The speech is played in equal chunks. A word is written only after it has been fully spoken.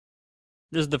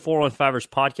This is the 415ers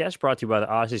podcast brought to you by the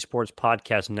Odyssey Sports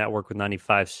Podcast Network with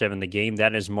 95.7 The Game.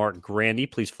 That is Mark Grandy.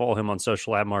 Please follow him on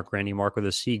social at Mark Grandy, Mark with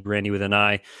a C, Grandy with an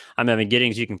I. I'm Evan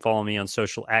Giddings. You can follow me on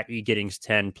social at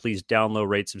eGiddings10. Please download,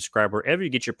 rate, subscribe wherever you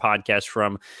get your podcast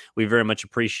from. We very much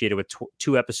appreciate it with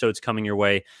two episodes coming your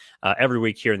way every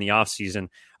week here in the offseason.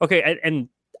 Okay, and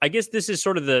I guess this is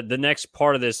sort of the next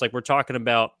part of this. Like we're talking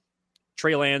about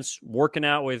Trey Lance working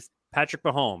out with Patrick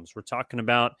Mahomes. We're talking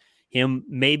about him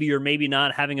maybe or maybe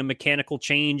not having a mechanical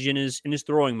change in his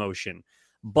throwing motion.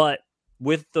 But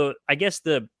with the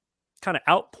kind of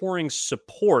outpouring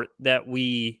support that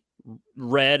we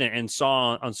read and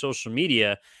saw on social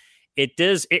media,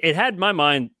 it had my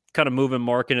mind kind of moving,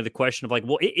 Mark, into the question of like,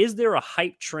 well, is there a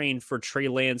hype train for Trey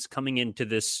Lance coming into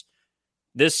this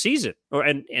season,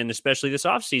 and especially this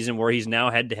offseason where he's now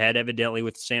head-to-head evidently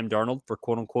with Sam Darnold for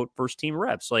quote-unquote first-team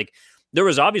reps? Like, there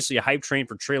was obviously a hype train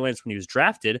for Trey Lance when he was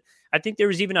drafted. I think there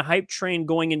was even a hype train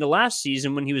going into last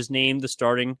season when he was named the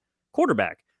starting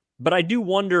quarterback. But I do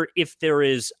wonder if there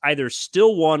is either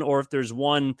still one or if there's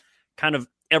one kind of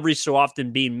every so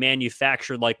often being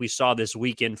manufactured like we saw this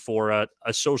weekend for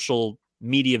a social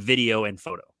media video and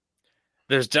photo.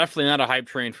 There's definitely not a hype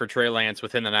train for Trey Lance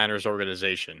within the Niners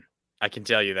organization. I can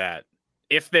tell you that.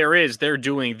 If there is, they're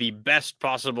doing the best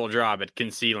possible job at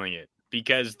concealing it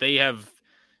because they have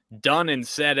done and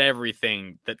said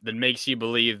everything that makes you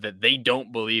believe that they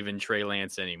don't believe in Trey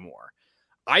Lance anymore.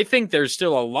 I think there's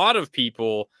still a lot of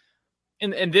people,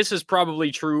 and this is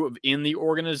probably true in the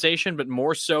organization, but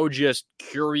more so just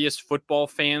curious football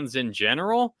fans in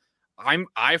general.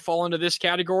 I fall into this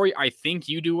category. I think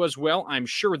you do as well. I'm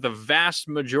sure the vast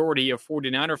majority of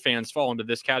 49er fans fall into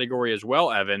this category as well,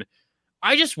 Evan.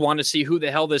 I just want to see who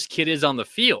the hell this kid is on the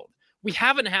field. We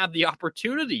haven't had the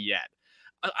opportunity yet.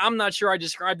 I'm not sure I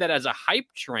describe that as a hype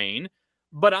train,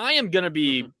 but I am going to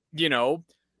be,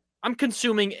 I'm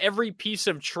consuming every piece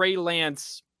of Trey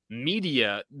Lance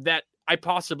media that I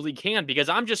possibly can because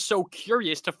I'm just so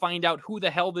curious to find out who the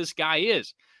hell this guy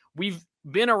is. We've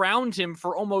been around him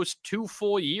for almost 2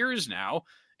 full years now,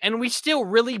 and we still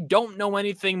really don't know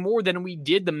anything more than we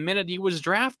did the minute he was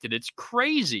drafted. It's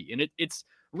crazy, and it's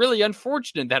really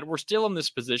unfortunate that we're still in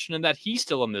this position and that he's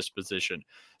still in this position.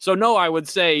 So no, I would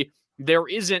say there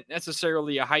isn't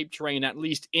necessarily a hype train, at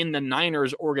least in the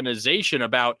Niners organization,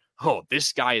 about, oh,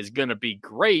 this guy is going to be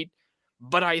great.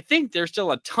 But I think there's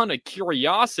still a ton of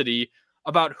curiosity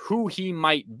about who he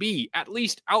might be, at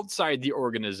least outside the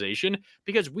organization,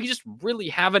 because we just really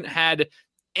haven't had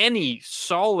any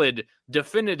solid,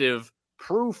 definitive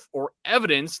proof or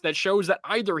evidence that shows that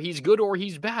either he's good or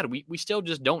he's bad. We still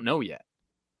just don't know yet.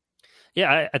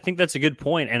 Yeah, I think that's a good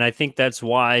point. And I think that's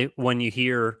why when you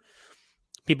hear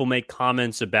people make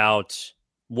comments about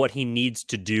what he needs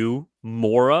to do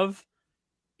more of,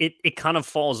 it kind of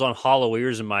falls on hollow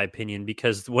ears, in my opinion,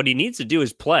 because what he needs to do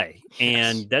is play. Yes.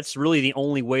 And that's really the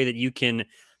only way that you can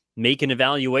make an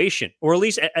evaluation, or at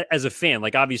least as a fan.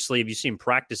 Like, obviously, if you see him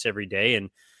practice every day, and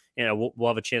we'll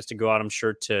have a chance to go out, I'm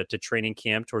sure, to training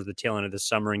camp towards the tail end of the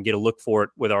summer and get a look for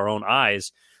it with our own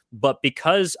eyes. But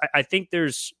because I think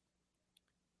there's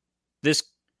this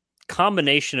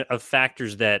combination of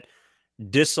factors that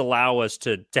disallow us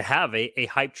to have a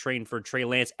hype train for Trey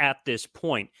Lance at this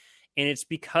point. And it's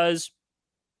because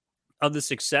of the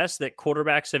success that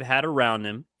quarterbacks have had around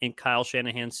him in Kyle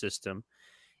Shanahan's system.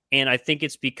 And I think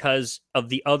it's because of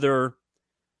the other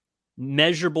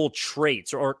measurable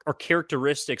traits or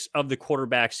characteristics of the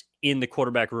quarterbacks in the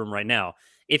quarterback room right now.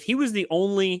 If he was the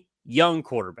only young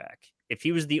quarterback, if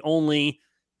he was the only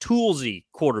toolsy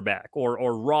quarterback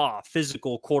or raw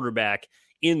physical quarterback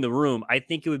in the room, I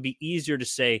think it would be easier to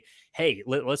say, hey,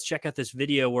 let's check out this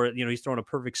video where, he's throwing a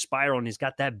perfect spiral and he's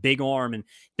got that big arm and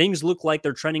things look like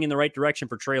they're trending in the right direction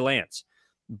for Trey Lance.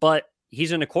 But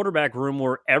he's in a quarterback room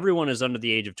where everyone is under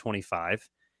the age of 25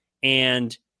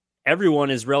 and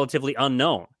everyone is relatively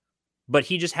unknown. But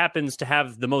he just happens to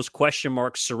have the most question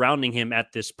marks surrounding him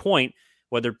at this point,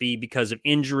 whether it be because of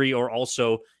injury or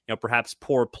also, perhaps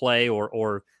poor play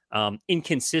or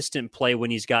inconsistent play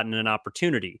when he's gotten an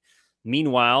opportunity.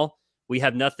 Meanwhile, we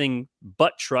have nothing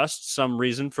but trust, some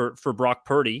reason, for Brock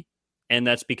Purdy, and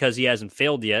that's because he hasn't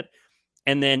failed yet.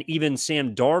 And then even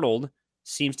Sam Darnold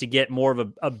seems to get more of a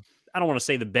I don't want to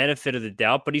say the benefit of the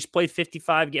doubt, but he's played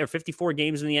 55 or 54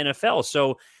 games in the NFL.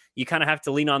 So you kind of have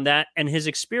to lean on that and his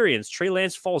experience. Trey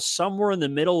Lance falls somewhere in the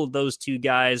middle of those two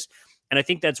guys. And I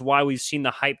think that's why we've seen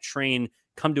the hype train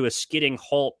come to a skidding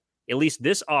halt, at least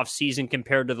this offseason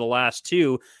compared to the last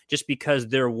two, just because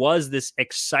there was this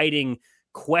exciting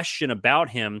question about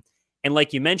him. And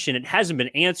like you mentioned, it hasn't been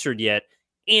answered yet.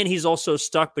 And he's also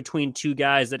stuck between two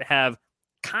guys that have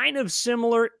kind of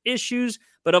similar issues,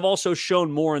 but have also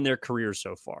shown more in their careers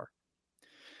so far.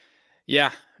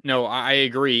 Yeah, no, I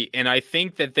agree. And I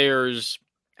think that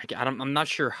I'm not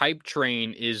sure hype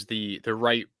train is the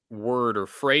right word or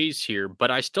phrase here,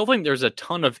 but I still think there's a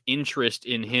ton of interest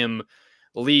in him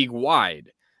league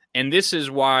wide. And this is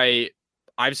why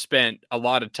I've spent a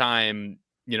lot of time,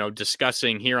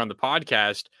 discussing here on the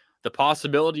podcast the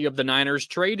possibility of the Niners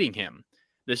trading him.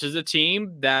 This is a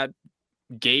team that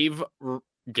gave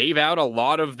out a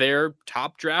lot of their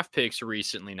top draft picks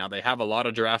recently. Now they have a lot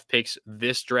of draft picks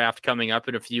this draft coming up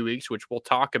in a few weeks, which we'll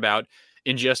talk about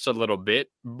in just a little bit,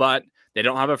 but they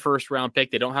don't have a first round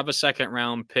pick. They don't have a second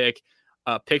round pick.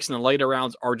 Picks in the later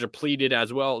rounds are depleted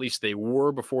as well. At least they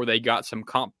were before they got some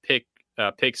comp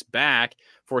picks back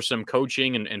for some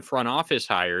coaching and front office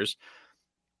hires.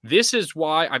 This is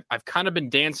why I've kind of been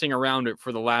dancing around it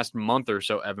for the last month or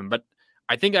so, Evan, but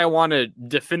I think I want to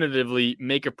definitively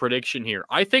make a prediction here.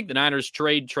 I think the Niners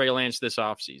trade Trey Lance this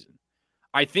offseason.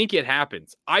 I think it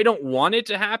happens. I don't want it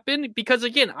to happen because,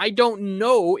 again, I don't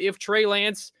know if Trey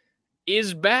Lance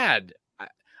is bad.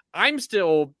 I'm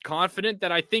still confident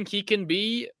that I think he can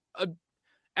be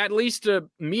at least a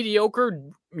mediocre,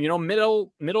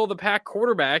 middle of the pack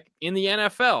quarterback in the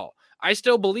NFL. I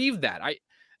still believe that.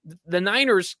 The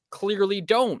Niners clearly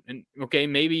don't. And okay,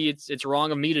 maybe it's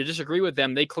wrong of me to disagree with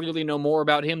them. They clearly know more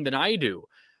about him than I do.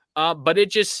 But it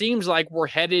just seems like we're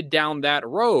headed down that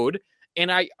road.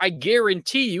 And I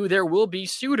guarantee you there will be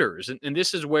suitors. And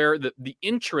this is where the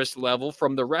interest level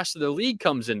from the rest of the league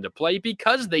comes into play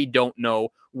because they don't know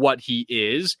what he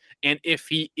is. And if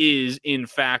he is, in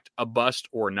fact, a bust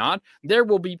or not, there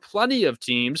will be plenty of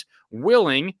teams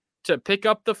willing to pick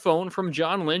up the phone from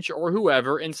John Lynch or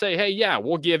whoever and say, hey, yeah,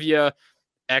 we'll give you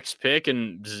X pick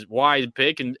and Y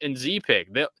pick and Z pick.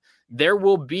 There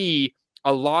will be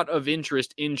a lot of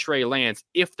interest in Trey Lance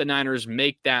if the Niners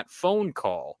make that phone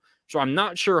call. So I'm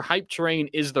not sure hype train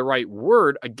is the right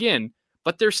word again,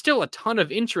 but there's still a ton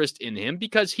of interest in him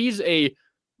because he's a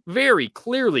very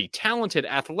clearly talented,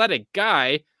 athletic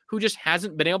guy who just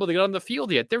hasn't been able to get on the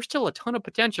field yet. There's still a ton of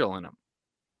potential in him.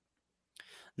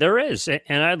 There is,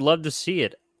 and I'd love to see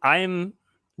it. I'm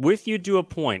with you to a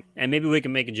point, and maybe we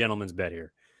can make a gentleman's bet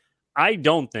here. I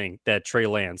don't think that Trey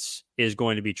Lance is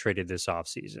going to be traded this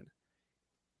offseason.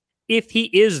 If he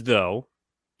is, though,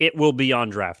 it will be on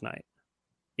draft night.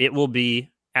 It will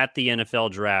be at the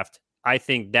NFL draft. I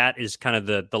think that is kind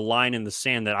of the line in the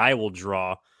sand that I will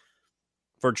draw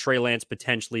for Trey Lance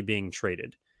potentially being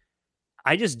traded.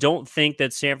 I just don't think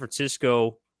that San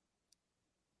Francisco,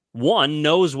 one,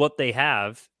 knows what they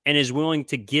have and is willing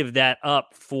to give that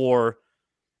up for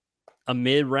a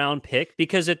mid-round pick.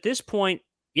 Because at this point,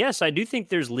 yes, I do think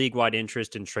there's league-wide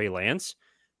interest in Trey Lance.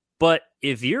 But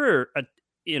if you're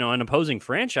an opposing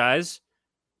franchise,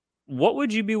 what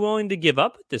would you be willing to give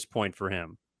up at this point for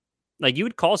him? Like, you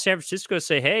would call San Francisco and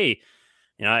say, hey,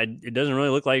 it doesn't really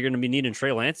look like you're going to be needing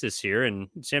Trey Lance this year, and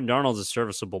Sam Darnold's a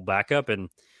serviceable backup. And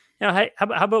hey, how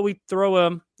about we throw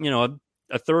a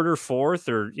third or fourth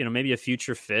or maybe a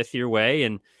future fifth your way,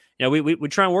 and we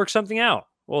try and work something out.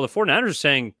 Well, the 49ers are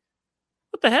saying,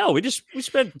 what the hell? We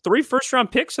spent 3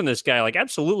 first-round picks on this guy. Like,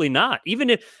 absolutely not. Even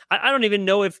if I don't even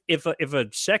know if a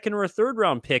second or a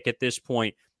third-round pick at this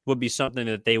point would be something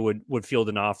that they would field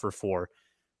an offer for.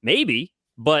 Maybe,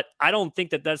 but I don't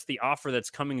think that that's the offer that's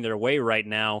coming their way right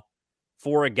now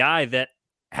for a guy that,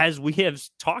 as we have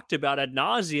talked about ad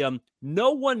nauseum,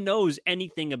 no one knows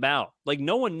anything about. Like,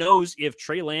 no one knows if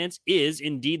Trey Lance is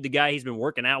indeed the guy he's been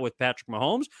working out with Patrick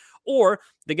Mahomes, or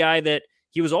the guy that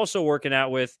he was also working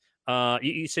out with.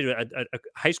 You said a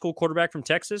high school quarterback from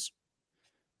Texas?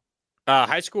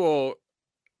 High school.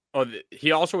 Oh,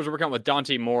 he also was working out with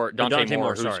Dante Moore. Dante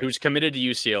Moore, who's committed to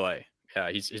UCLA.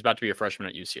 He's about to be a freshman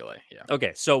at UCLA. Yeah.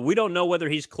 Okay, so we don't know whether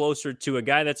he's closer to a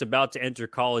guy that's about to enter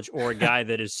college or a guy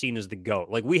that is seen as the GOAT.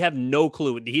 Like, we have no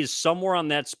clue. He's somewhere on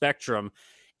that spectrum,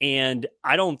 and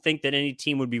I don't think that any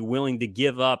team would be willing to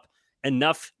give up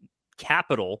enough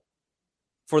capital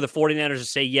for the 49ers to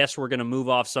say, yes, we're going to move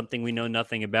off something we know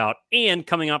nothing about, and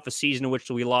coming off a season in which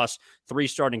we lost 3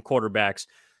 starting quarterbacks.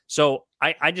 So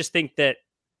I just think that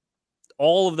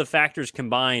all of the factors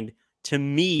combined, to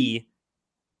me,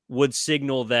 would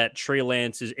signal that Trey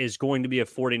Lance is going to be a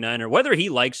 49er, whether he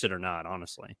likes it or not,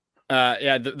 honestly.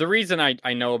 The reason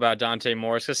I know about Dante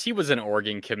Moore is because he was an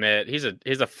Oregon commit. He's a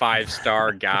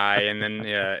 5-star guy, and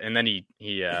then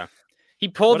he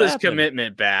pulled his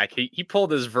commitment back. He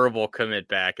pulled his verbal commit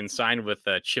back and signed with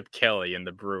Chip Kelly and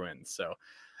the Bruins. So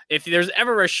if there's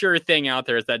ever a sure thing out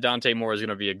there, is that Dante Moore is going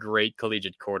to be a great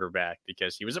collegiate quarterback,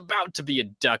 because he was about to be a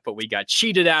Duck, but we got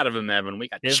cheated out of him, Evan. We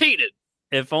got cheated.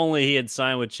 If only he had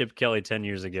signed with Chip Kelly 10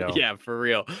 years ago. Yeah, for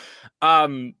real.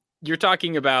 You're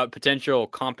talking about potential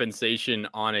compensation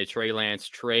on a Trey Lance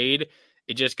trade.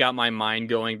 It just got my mind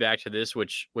going back to this,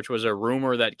 which was a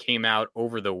rumor that came out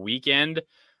over the weekend.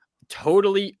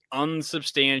 Totally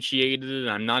unsubstantiated. And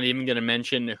I'm not even going to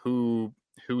mention who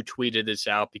tweeted this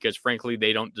out because, frankly,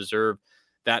 they don't deserve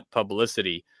that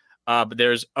publicity. But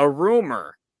there's a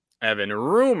rumor, Evan,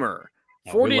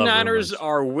 49ers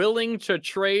are willing to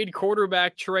trade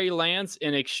quarterback Trey Lance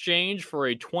in exchange for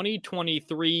a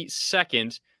 2023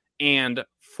 second and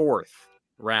fourth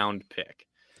round pick.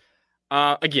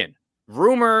 Again,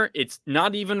 rumor. It's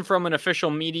not even from an official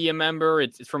media member.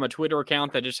 It's from a Twitter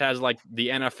account that just has like the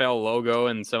NFL logo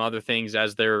and some other things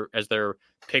as their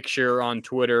picture on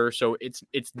Twitter. So it's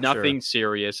nothing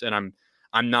serious, and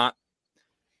I'm not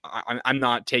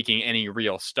taking any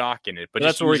real stock in it. But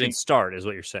that's where we can start, is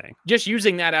what you're saying. Just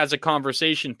using that as a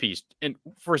conversation piece. And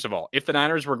first of all, if the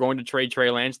Niners were going to trade Trey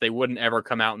Lance, they wouldn't ever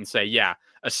come out and say, yeah,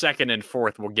 a second and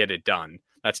fourth will get it done.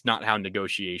 That's not how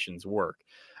negotiations work.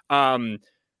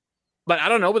 But I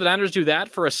don't know, would the Niners do that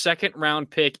for a second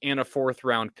round pick and a fourth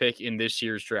round pick in this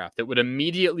year's draft? That would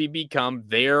immediately become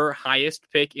their highest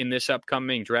pick in this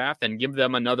upcoming draft and give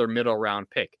them another middle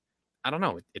round pick. I don't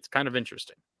know. It's kind of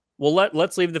interesting. Well,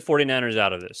 let's leave the 49ers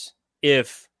out of this.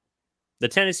 If the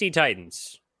Tennessee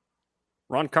Titans,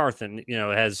 Ron Carthen,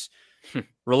 has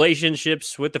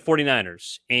relationships with the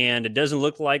 49ers, and it doesn't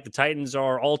look like the Titans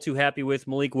are all too happy with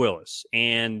Malik Willis,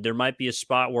 and there might be a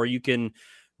spot where you can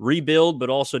rebuild but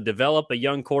also develop a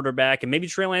young quarterback, and maybe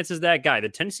Trey Lance is that guy. The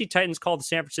Tennessee Titans called the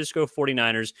San Francisco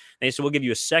 49ers, and they said, we'll give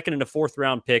you a second and a fourth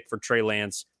round pick for Trey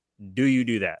Lance. Do you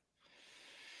do that?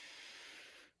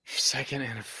 Second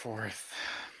and a fourth.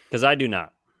 Because I do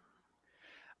not.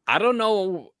 I don't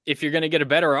know if you're going to get a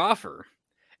better offer.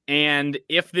 And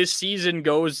if this season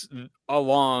goes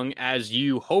along as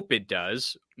you hope it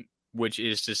does, which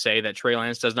is to say that Trey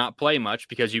Lance does not play much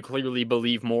because you clearly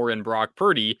believe more in Brock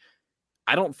Purdy,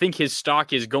 I don't think his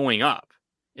stock is going up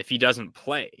if he doesn't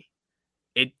play.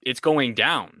 It's going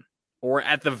down. Or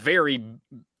at the very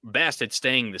best, it's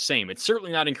staying the same. It's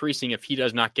certainly not increasing if he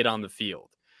does not get on the field.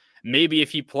 Maybe if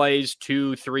he plays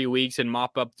 2-3 weeks in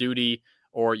mop-up duty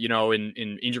or, in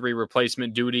injury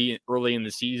replacement duty early in the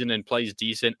season and plays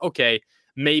decent, okay,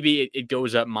 maybe it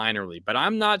goes up minorly. But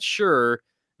I'm not sure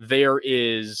there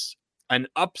is an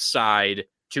upside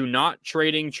to not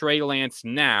trading Trey Lance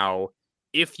now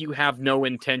if you have no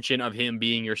intention of him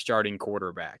being your starting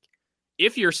quarterback.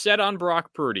 If you're set on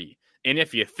Brock Purdy, and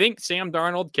if you think Sam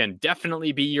Darnold can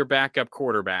definitely be your backup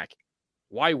quarterback,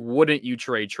 why wouldn't you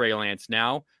trade Trey Lance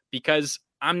now? Because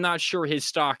I'm not sure his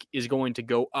stock is going to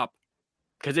go up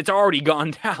because it's already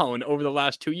gone down over the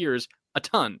last 2 years a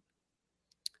ton.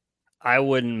 I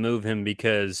wouldn't move him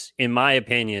because, in my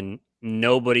opinion,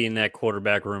 nobody in that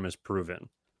quarterback room is proven.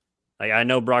 Like, I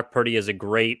know Brock Purdy is a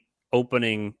great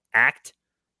opening act,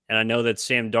 and I know that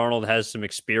Sam Darnold has some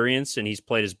experience and he's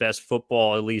played his best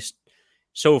football, at least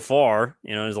so far,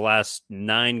 in his last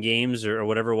 9 games or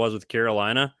whatever it was with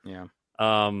Carolina. Yeah.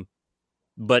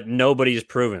 But nobody is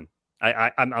proven.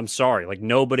 I'm sorry. Like,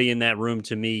 nobody in that room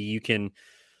to me, you can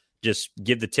just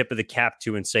give the tip of the cap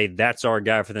to and say, that's our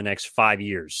guy for the next 5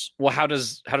 years. Well, how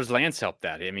does Lance help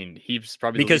that? I mean, he's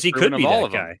probably because he could be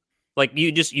that guy. Like,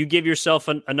 you give yourself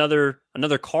another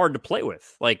card to play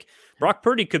with. Like, Brock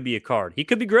Purdy could be a card. He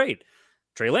could be great.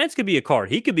 Trey Lance could be a card.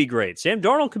 He could be great. Sam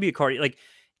Darnold could be a card. Like,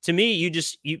 to me,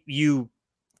 you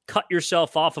cut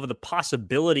yourself off of the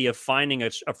possibility of finding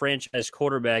a franchise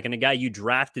quarterback and a guy you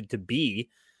drafted to be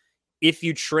if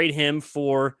you trade him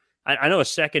for, I know a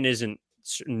second isn't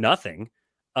nothing,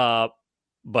 but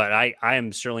I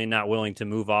am certainly not willing to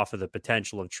move off of the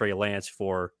potential of Trey Lance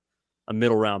for a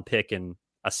middle round pick and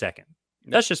a second.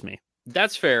 That's just me.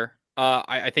 That's fair.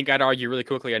 I think I'd argue really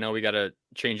quickly. I know we got to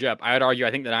change up. I'd argue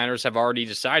I think the Niners have already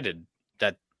decided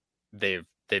that they've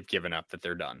given up, that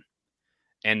they're done.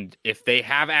 And if they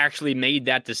have actually made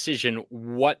that decision,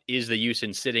 what is the use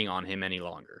in sitting on him any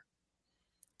longer?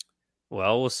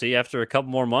 Well, we'll see after a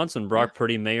couple more months, and Brock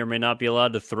Purdy may or may not be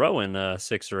allowed to throw in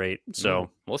 6 or 8.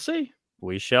 So we'll see.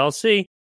 We shall see.